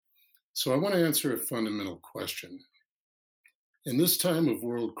So I want to answer a fundamental question. In this time of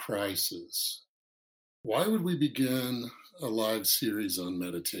world crisis, why would we begin a live series on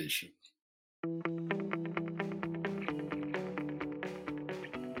meditation?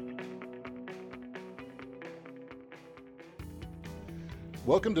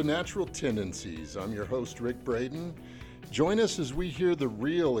 Welcome to Natural Tendencies. I'm your host, Rick Braden. Join us as we hear the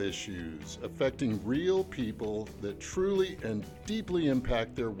real issues affecting real people that truly and deeply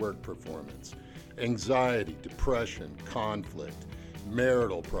impact their work performance. Anxiety, depression, conflict,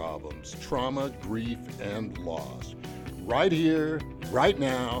 marital problems, trauma, grief, and loss. Right here, right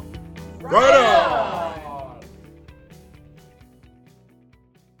now, right on!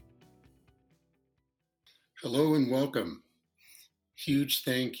 Hello and welcome. Huge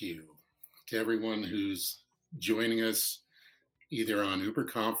thank you to everyone who's joining us either on Uber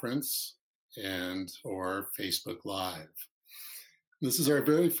Conference and or Facebook Live. This is our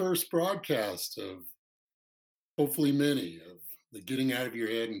very first broadcast of hopefully many of the getting out of your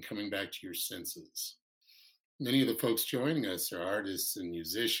head and coming back to your senses. Many of the folks joining us are artists and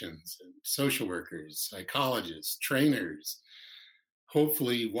musicians and social workers, psychologists, trainers,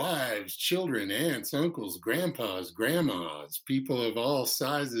 hopefully wives, children, aunts, uncles, grandpas, grandmas, people of all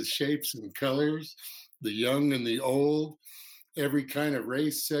sizes, shapes, and colors, the young and the old, every kind of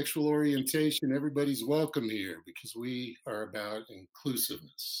race, sexual orientation. Everybody's welcome here because we are about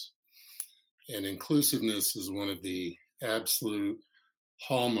inclusiveness. And inclusiveness is one of the absolute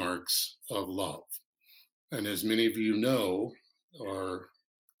hallmarks of love. And as many of you know, our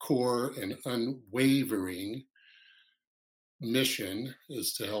core and unwavering mission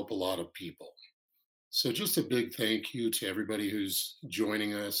is to help a lot of people. So just a big thank you to everybody who's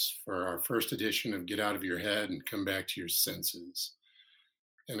joining us for our first edition of Get Out of Your Head and Come Back to Your Senses.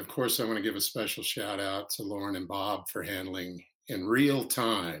 And of course, I want to give a special shout out to Lauren and Bob for handling in real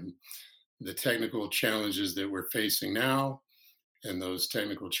time the technical challenges that we're facing now and those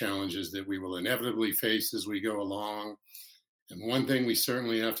technical challenges that we will inevitably face as we go along. And one thing we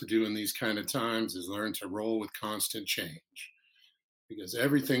certainly have to do in these kind of times is learn to roll with constant change. Because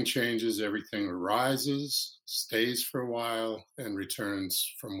everything changes, everything arises, stays for a while, and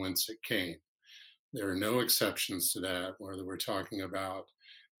returns from whence it came. There are no exceptions to that, whether we're talking about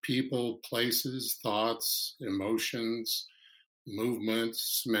people, places, thoughts, emotions, movement,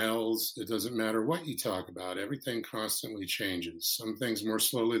 smells. It doesn't matter what you talk about. Everything constantly changes. Some things more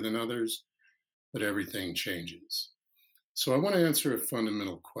slowly than others, but everything changes. So I want to answer a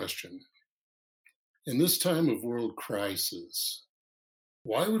fundamental question. In this time of world crisis,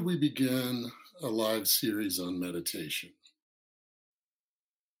 why would we begin a live series on meditation?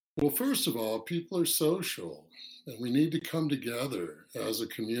 Well, first of all, people are social, and we need to come together as a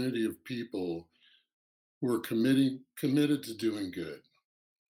community of people who are committed to doing good,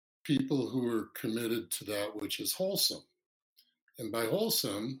 people who are committed to that which is wholesome. And by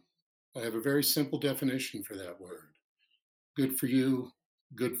wholesome, I have a very simple definition for that word. Good for you,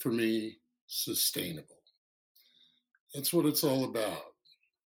 good for me, sustainable. That's what it's all about.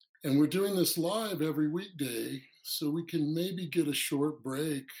 And we're doing this live every weekday so we can maybe get a short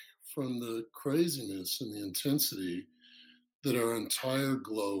break from the craziness and the intensity that our entire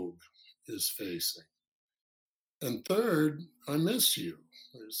globe is facing. And third, I miss you.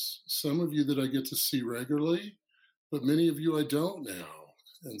 There's some of you that I get to see regularly, but many of you I don't now.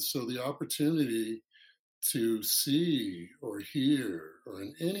 And so the opportunity to see or hear or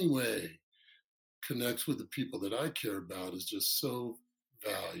in any way connect with the people that I care about is just so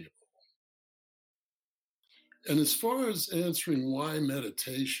valuable. And as far as answering why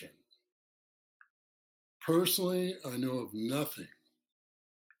meditation, personally, I know of nothing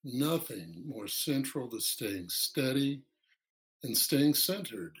more central to staying steady and staying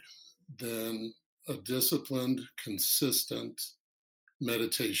centered than a disciplined, consistent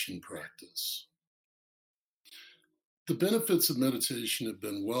meditation practice. The benefits of meditation have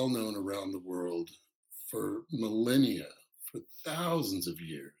been well known around the world for millennia, for thousands of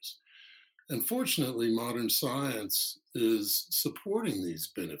years. And fortunately, modern science is supporting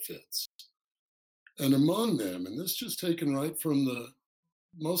these benefits. And among them, and this just taken right from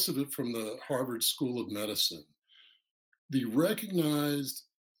most of it from the Harvard School of Medicine, the recognized,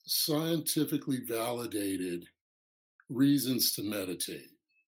 scientifically validated reasons to meditate: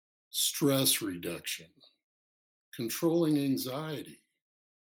 stress reduction, controlling anxiety.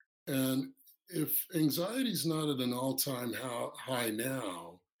 And if anxiety is not at an all-time high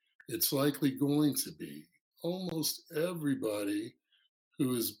now, it's likely going to be. Almost everybody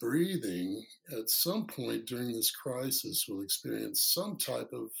who is breathing at some point during this crisis will experience some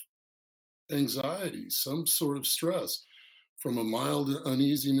type of anxiety, some sort of stress. from a mild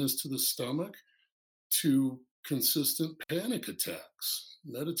uneasiness to the stomach to consistent panic attacks.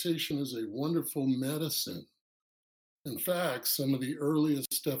 Meditation is a wonderful medicine. In fact, some of the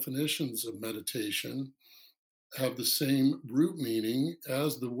earliest definitions of meditation have the same root meaning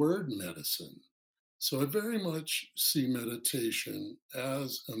as the word medicine. So I very much see meditation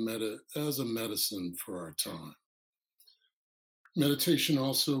as a medicine for our time. Meditation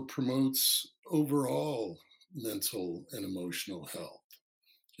also promotes overall mental and emotional health.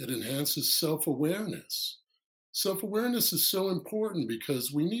 It enhances self-awareness. Self-awareness is so important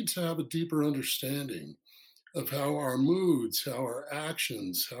because we need to have a deeper understanding of how our moods, how our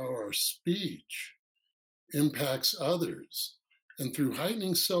actions, how our speech impacts others. And through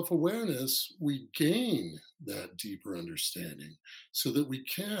heightening self awareness, we gain that deeper understanding so that we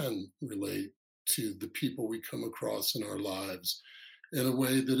can relate to the people we come across in our lives in a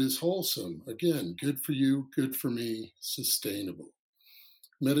way that is wholesome. Again, good for you, good for me, sustainable.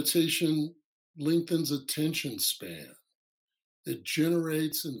 Meditation lengthens attention span. It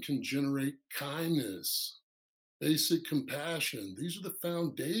generates and can generate kindness, basic compassion. These are the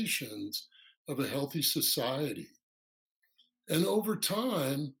foundations of a healthy society. And over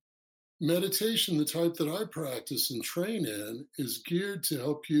time, meditation, the type that I practice and train in, is geared to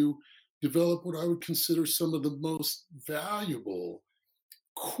help you develop what I would consider some of the most valuable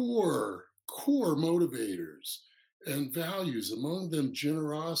core motivators and values, among them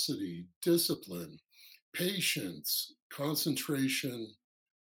generosity, discipline, patience, concentration,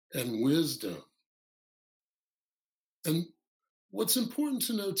 and wisdom. And what's important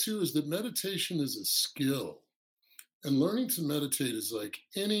to know too is that meditation is a skill, and learning to meditate is like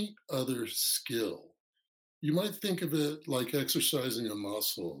any other skill. You might think of it like exercising a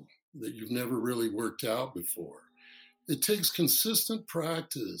muscle that you've never really worked out before. It takes consistent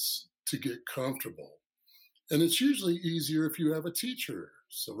practice to get comfortable. And it's usually easier if you have a teacher.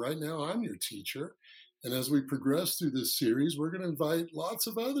 So, right now, I'm your teacher. And as we progress through this series, we're going to invite lots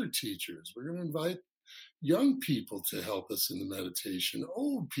of other teachers. We're going to invite young people to help us in the meditation,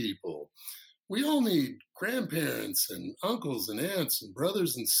 old people. We all need grandparents and uncles and aunts and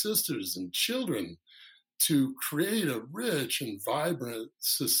brothers and sisters and children to create a rich and vibrant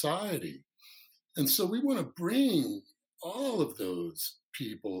society. And so we want to bring all of those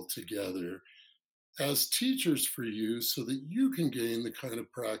people together as teachers for you so that you can gain the kind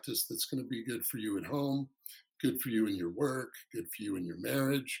of practice that's going to be good for you at home, good for you in your work, good for you in your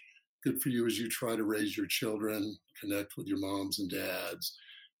marriage, good for you as you try to raise your children, connect with your moms and dads,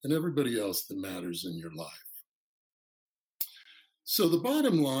 and everybody else that matters in your life. So the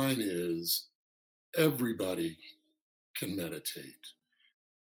bottom line is everybody can meditate.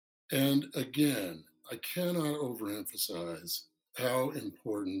 And again, I cannot overemphasize how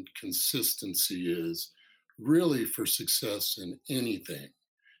important consistency is really for success in anything.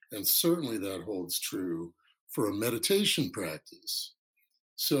 And certainly that holds true for a meditation practice.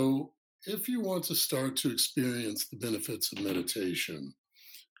 So if you want to start to experience the benefits of meditation,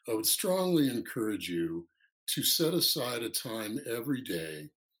 I would strongly encourage you to set aside a time every day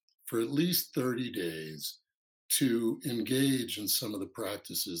for at least 30 days to engage in some of the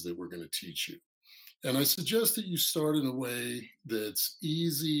practices that we're going to teach you. And I suggest that you start in a way that's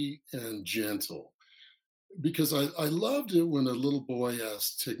easy and gentle, because I loved it when a little boy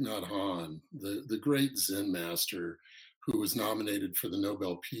asked Thich Nhat Hanh, the great Zen master who was nominated for the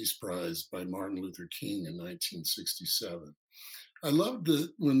Nobel Peace Prize by Martin Luther King in 1967. I loved it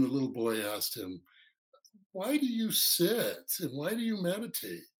when the little boy asked him, "Why do you sit and why do you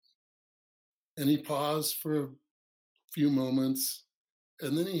meditate?" And he paused for a few moments,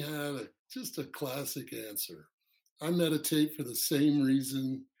 and then he had just a classic answer. "I meditate for the same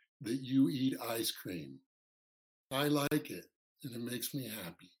reason that you eat ice cream. I like it, and it makes me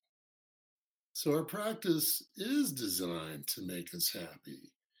happy." So our practice is designed to make us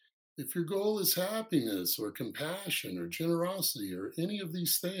happy. If your goal is happiness or compassion or generosity or any of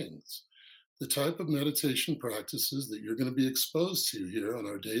these things, the type of meditation practices that you're going to be exposed to here on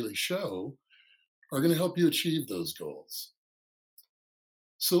our daily show are going to help you achieve those goals.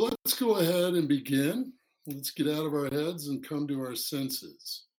 So let's go ahead and begin. Let's get out of our heads and come to our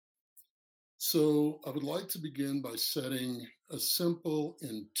senses. So I would like to begin by setting a simple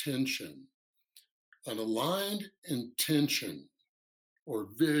intention, an aligned intention or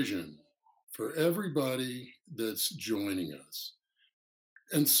vision for everybody that's joining us.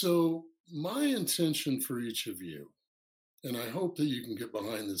 And so my intention for each of you, and I hope that you can get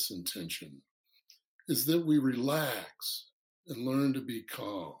behind this intention, is that we relax and learn to be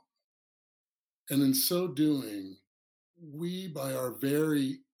calm. And in so doing, we, by our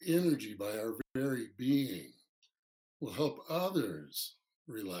very energy, by our very being, will help others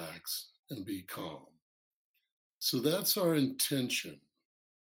relax and be calm. So that's our intention.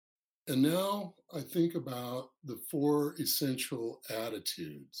 And now I think about the four essential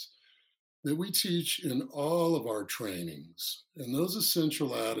attitudes that we teach in all of our trainings. And those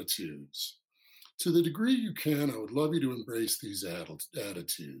essential attitudes, to the degree you can, I would love you to embrace these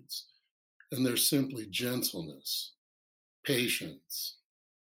attitudes. And they're simply gentleness, patience,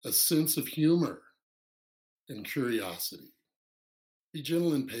 a sense of humor, and curiosity. Be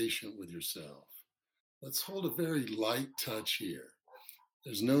gentle and patient with yourself. Let's hold a very light touch here.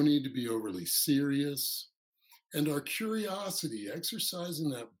 There's no need to be overly serious. And our curiosity, exercising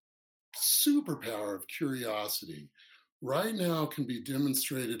that superpower of curiosity, right now can be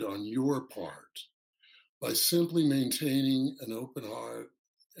demonstrated on your part by simply maintaining an open heart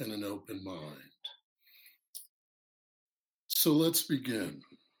and an open mind. So let's begin.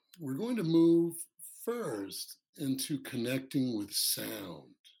 We're going to move first into connecting with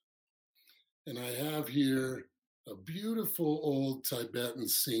sound. And I have here a beautiful old Tibetan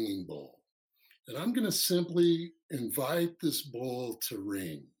singing bowl. And I'm going to simply invite this bowl to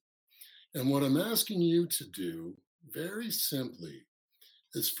ring. And what I'm asking you to do, very simply,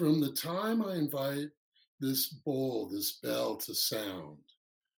 is from the time I invite this bowl, this bell to sound,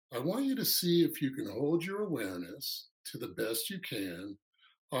 I want you to see if you can hold your awareness to the best you can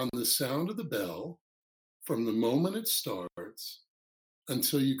on the sound of the bell from the moment it starts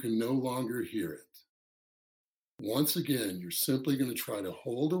until you can no longer hear it. Once again, you're simply going to try to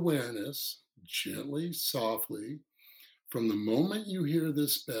hold awareness gently, softly, from the moment you hear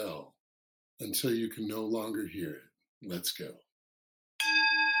this bell until you can no longer hear it. Let's go.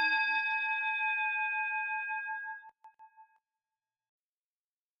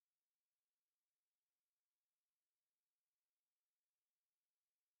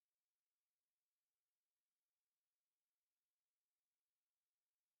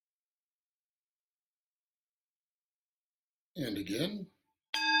 And again.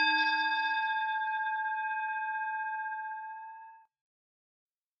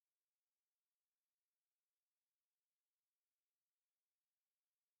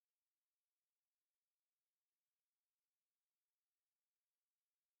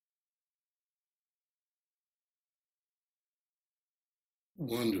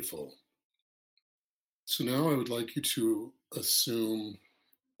 Wonderful. So now I would like you to assume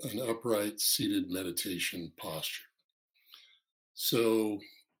an upright seated meditation posture. So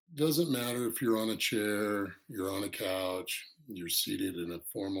it doesn't matter if you're on a chair, you're on a couch, you're seated in a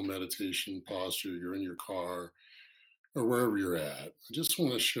formal meditation posture, you're in your car, or wherever you're at. I just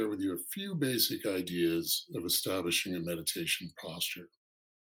want to share with you a few basic ideas of establishing a meditation posture.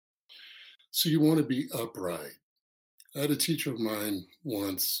 So you want to be upright. I had a teacher of mine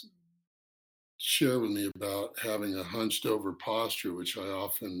once share with me about having a hunched over posture, which I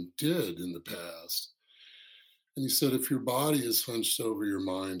often did in the past. And he said, if your body is hunched over, your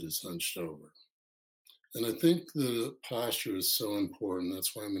mind is hunched over. And I think the posture is so important.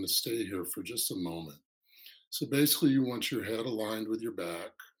 That's why I'm going to stay here for just a moment. So basically, you want your head aligned with your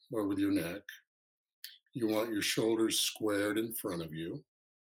back or with your neck. You want your shoulders squared in front of you.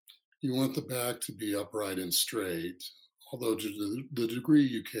 You want the back to be upright and straight, although to the degree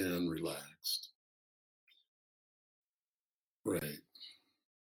you can, relaxed. Great.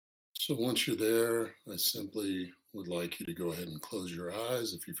 So once you're there, I simply would like you to go ahead and close your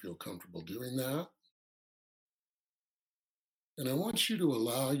eyes if you feel comfortable doing that. And I want you to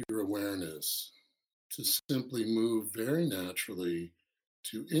allow your awareness to simply move very naturally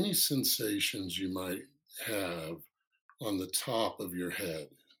to any sensations you might have on the top of your head.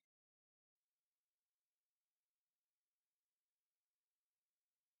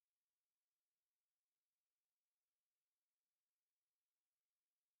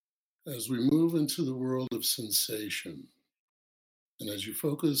 As we move into the world of sensation, and as you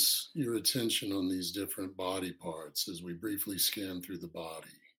focus your attention on these different body parts, as we briefly scan through the body,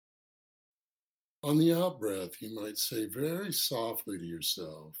 on the out breath, you might say very softly to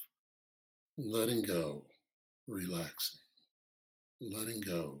yourself, letting go, relaxing, letting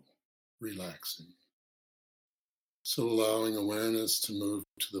go, relaxing. So allowing awareness to move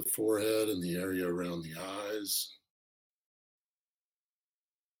to the forehead and the area around the eyes.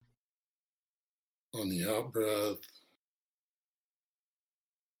 On the out breath,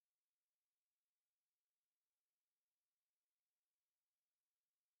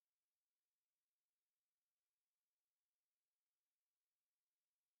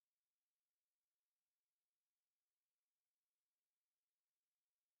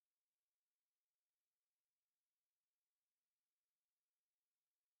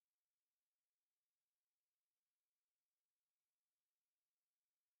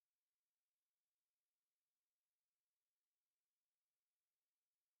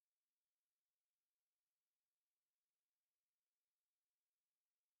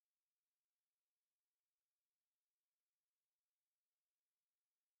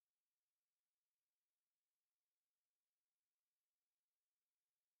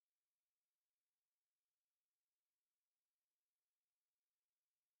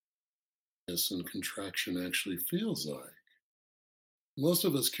 and contraction actually feels like. Most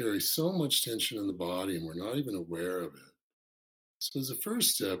of us carry so much tension in the body and we're not even aware of it. So, as a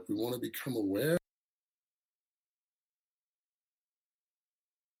first step, we want to become aware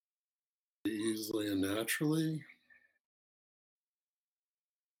easily and naturally.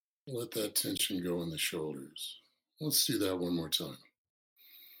 Let that tension go in the shoulders. Let's do that one more time.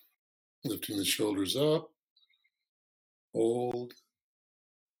 Lifting the shoulders up, hold,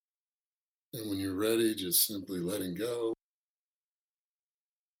 and when you're ready, just simply letting go.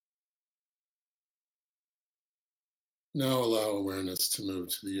 Now allow awareness to move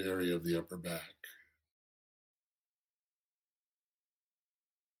to the area of the upper back,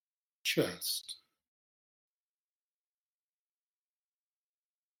 chest,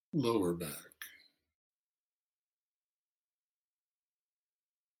 lower back,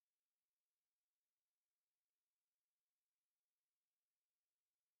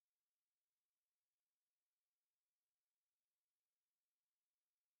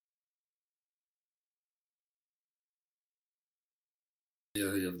 the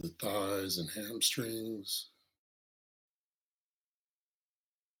area of the thighs and hamstrings,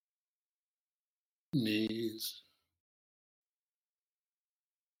 knees,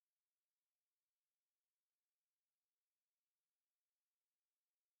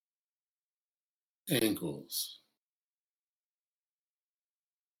 ankles,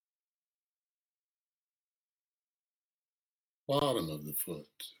 bottom of the foot.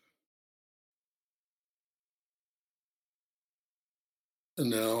 And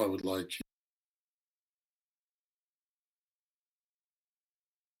now I would like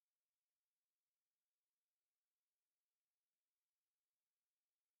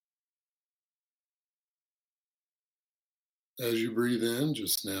you, as you breathe in,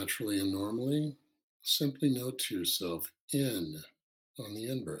 just naturally and normally, simply note to yourself in on the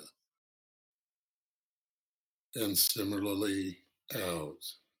in breath, and similarly out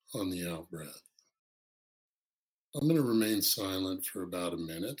on the out breath. I'm going to remain silent for about a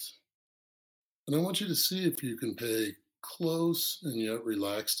minute, and I want you to see if you can pay close and yet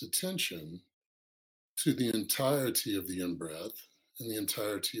relaxed attention to the entirety of the in breath and the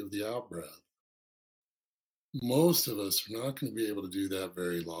entirety of the out breath. Most of us are not going to be able to do that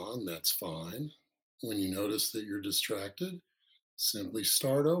very long. That's fine. When you notice that you're distracted, simply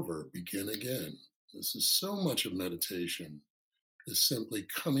start over, begin again. This is so much of meditation, is simply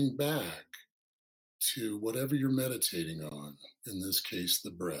coming back to whatever you're meditating on, in this case,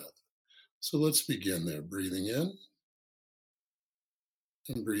 the breath. So let's begin there, breathing in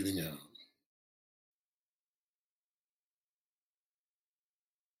and breathing out.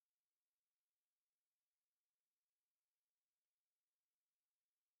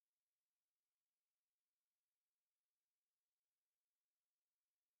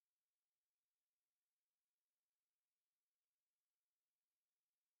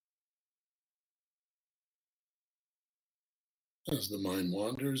 As the mind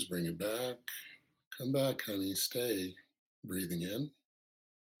wanders, bring it back. Come back, honey, stay. Breathing in,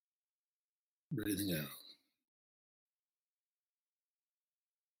 breathing out.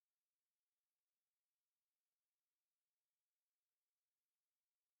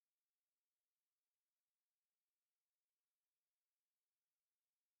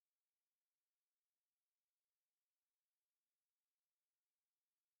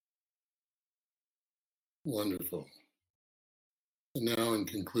 Wonderful. And now, in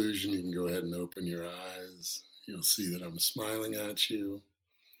conclusion, you can go ahead and open your eyes. You'll see that I'm smiling at you.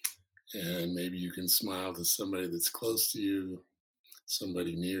 And maybe you can smile to somebody that's close to you,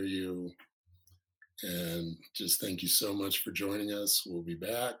 somebody near you. And just thank you so much for joining us. We'll be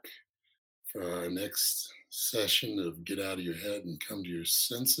back for our next session of Get Out of Your Head and Come to Your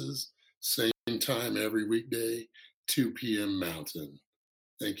Senses. Same time every weekday, 2 p.m. Mountain.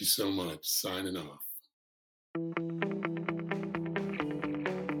 Thank you so much. Signing off.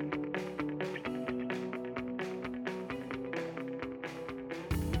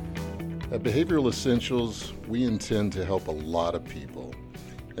 At Behavioral Essentials, we intend to help a lot of people.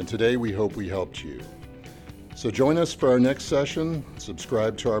 And today we hope we helped you. So join us for our next session.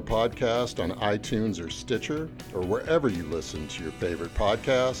 Subscribe to our podcast on iTunes or Stitcher or wherever you listen to your favorite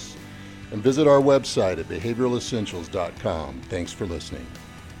podcasts. And visit our website at behavioralessentials.com. Thanks for listening.